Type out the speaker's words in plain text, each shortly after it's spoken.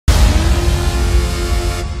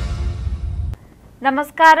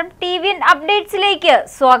നമസ്കാരം TVN അപ്ഡേറ്റ്സിലേക്ക്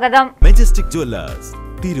സ്വാഗതം. Majestic Jewelers,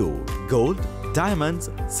 Tirur, Gold, Diamonds,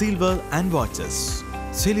 Silver and Watches,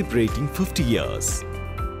 celebrating 50 years.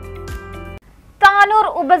 Tanur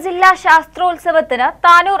ഉപജില്ലാ ശാസ്ത്രോത്സവത്തിന്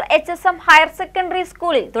Tanur HSM higher secondary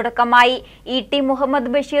സ്കൂളിൽ തുടക്കമായി. ET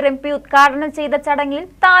മുഹമ്മദ് ബഷീർ MP ഉദ്ഘാടനം ചെയ്ത ചടങ്ങിൽ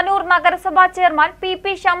താനൂർ നഗരസഭാ ചെയർമാൻ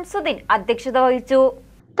PP ഷംസുദ്ദീൻ അധ്യക്ഷത വഹിച്ചു.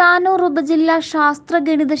 താനൂർ ഉപജില്ലാ ശാസ്ത്ര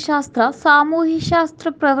ഗണിതശാസ്ത്ര സാമൂഹ്യശാസ്ത്ര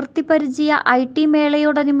പ്രവൃത്തി പരിചയ IT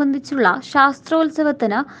മേളയോടനുബന്ധിച്ചുള്ള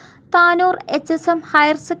ശാസ്ത്രോത്സവത്തിന് Tanur HSM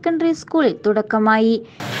higher secondary സ്കൂളിൽ തുടക്കമായി.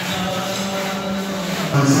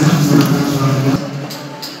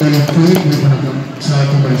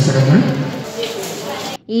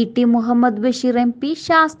 ET മുഹമ്മദ് ബഷീർ MP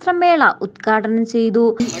ശാസ്ത്രമേള ഉദ്ഘാടനം ചെയ്തു.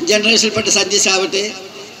 ജനറേഷനിൽപ്പെട്ട സയന്റിസ്റ്റ് ആവട്ടെ,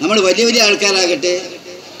 നമ്മൾ വലിയ വലിയ ആൾക്കാരാകട്ടെ,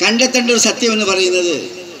 കണ്ടെത്തേണ്ട ഒരു സത്യം എന്ന് പറയുന്നത്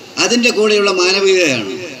അതിൻ്റെ കൂടെയുള്ള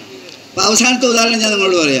മാനവികതയാണ്. അപ്പോൾ അവസാനത്തെ ഉദാഹരണം ഞാൻ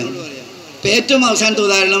നിങ്ങളോട് പറയാം. ഇപ്പോൾ ഏറ്റവും അവസാനത്തെ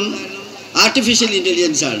ഉദാഹരണം ആർട്ടിഫിഷ്യൽ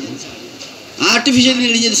ഇൻ്റലിജൻസ് ആണ്. ആർട്ടിഫിഷ്യൽ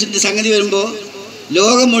ഇൻ്റലിജൻസിൻ്റെ സംഗതി വരുമ്പോൾ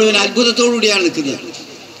ലോകം മുഴുവൻ അത്ഭുതത്തോടുകൂടിയാണ് നിൽക്കുന്നത്.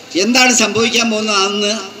 എന്താണ് സംഭവിക്കാൻ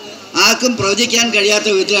പോകുന്നതെന്ന് ആർക്കും പ്രവചിക്കാൻ കഴിയാത്ത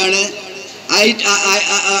വിധത്തിലാണ്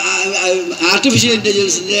ആർട്ടിഫിഷ്യൽ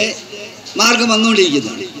ഇൻ്റലിജൻസിൻ്റെ മാർഗം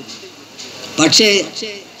വന്നുകൊണ്ടിരിക്കുന്നത്. പക്ഷേ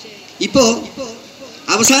ഇപ്പോൾ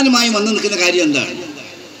അവസാനമായി വന്നു നിൽക്കുന്ന കാര്യം എന്താണ്?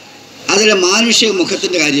 അതിലെ മാനുഷിക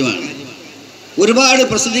മുഖത്തിൻ്റെ കാര്യമാണ്. ഒരുപാട്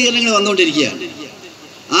പ്രസിദ്ധീകരണങ്ങൾ വന്നുകൊണ്ടിരിക്കുകയാണ്.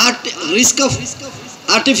 റിസ്ക് ഓഫ്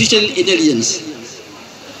ആർട്ടിഫിഷ്യൽ ഇൻ്റലിജൻസ്,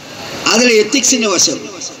 അതിലെ എത്തിക്സിൻ്റെ വശം.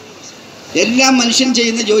 എല്ലാം മനുഷ്യൻ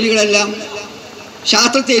ചെയ്യുന്ന ജോലികളെല്ലാം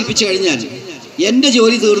ശാസ്ത്രത്തെ ഏൽപ്പിച്ചു കഴിഞ്ഞാൽ എൻ്റെ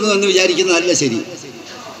ജോലി തീർന്നു എന്ന് വിചാരിക്കുന്നതല്ല ശരി.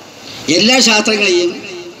 എല്ലാ ശാസ്ത്രങ്ങളെയും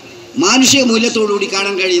മാനുഷിക മൂല്യത്തോടുകൂടി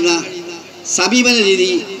കാണാൻ കഴിയുന്ന സമീപന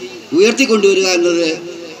രീതി ഉയർത്തിക്കൊണ്ടുവരിക എന്നത്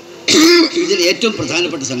ഇതിൽ ഏറ്റവും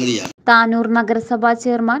പ്രധാനപ്പെട്ട സംഗതിയാണ്. താനൂർ നഗരസഭാ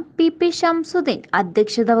ചെയർമാൻ PP ഷംസുദ്ദീൻ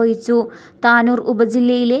അധ്യക്ഷത വഹിച്ചു. താനൂർ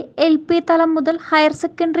ഉപജില്ലയിലെ LP തലം മുതൽ ഹയർ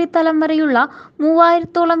സെക്കൻഡറി തലം വരെയുള്ള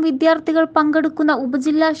 3000-ഓളം വിദ്യാർത്ഥികൾ പങ്കെടുക്കുന്ന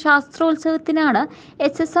ഉപജില്ലാ ശാസ്ത്രോത്സവത്തിനാണ്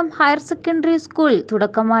HSM ഹയർ സെക്കൻഡറി സ്കൂളിൽ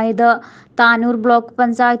തുടക്കമായത്. Tanur block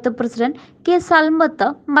panchayat president K Salmath,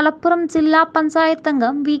 Malappuram ജില്ലാ പഞ്ചായത്ത്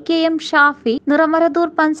അംഗം VKM Shafi, നിറമരദൂർ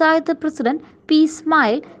panchayat president P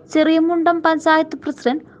Ismail, Cheriyamundam panchayat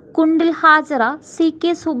president കുണ്ടിൽ Hajara, CK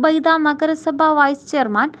Subaida നഗരസഭ വൈസ്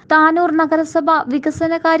ചെയർമാൻ, താനൂർ നഗരസഭ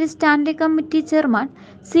വികസനകാര്യ standing committee chairman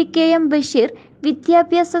CKM Basheer,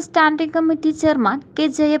 വിദ്യാഭ്യാസ standing committee chairman K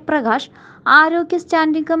Jayaprakash, ആരോഗ്യ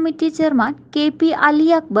standing committee chairman KP Ali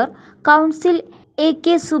Akbar, council AK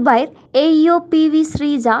Zubair, AEO PV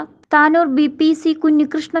Sreeja, Tanur BPC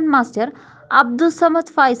Kunhikrishnan master,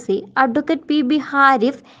 Abdussamad Faizy, advocate PB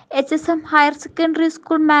Harif, HSM higher secondary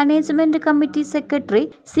school management committee secretary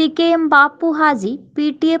CKM Bapu Haji,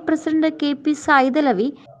 PTA president KP Saidalavi,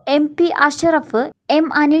 MP Ashraf, M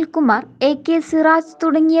Anilkumar, AK Siraj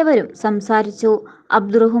തുടങ്ങിയവരും സംസാരിച്ചു.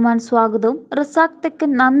 അബ്ദുറഹ്മാൻ സ്വാഗതവും റസാഖ്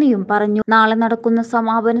തെക്കൻ നന്ദിയും പറഞ്ഞു. നാളെ നടക്കുന്ന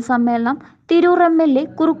സമാപന സമ്മേളനം തിരൂർ MLA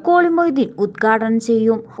കുറുക്കോളി മൊയ്തീൻ ഉദ്ഘാടനം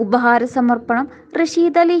ചെയ്യും. ഉപഹാര സമർപ്പണം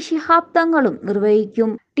റഷീദ് അലി ശിഹാബ് തങ്ങളും നിർവഹിക്കും.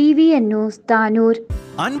 TVN news Tanur.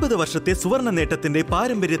 50 വർഷത്തെ സുവർണ നേട്ടത്തിന്റെ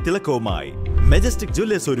പാരമ്പര്യ തിളക്കവുമായി മെജസ്റ്റിക്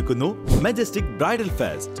ജ്വല്ലേഴ്സ് ഒരുക്കുന്നു majestic bridal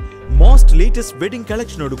fest. Most latest wedding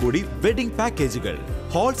കളക്ഷനോടുകൂടി wedding പാക്കേജുകൾ,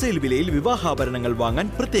 ഹോൾസെയിൽ വിലയിൽ വിവാഹാഭരണങ്ങൾ വാങ്ങാൻ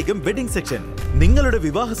പ്രത്യേകം വെഡിംഗ് സെക്ഷൻ. നിങ്ങളുടെ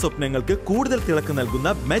വിവാഹ സ്വപ്നങ്ങൾക്ക് കൂടുതൽ തിളക്കം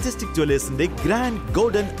നൽകുന്ന majestic ജ്വല്ലേഴ്സിന്റെ grand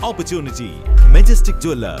golden opportunity. Majestic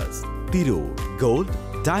Jewellers, Tirur, Gold,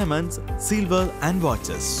 Diamonds, Silver and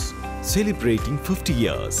Watches, celebrating 50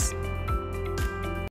 years.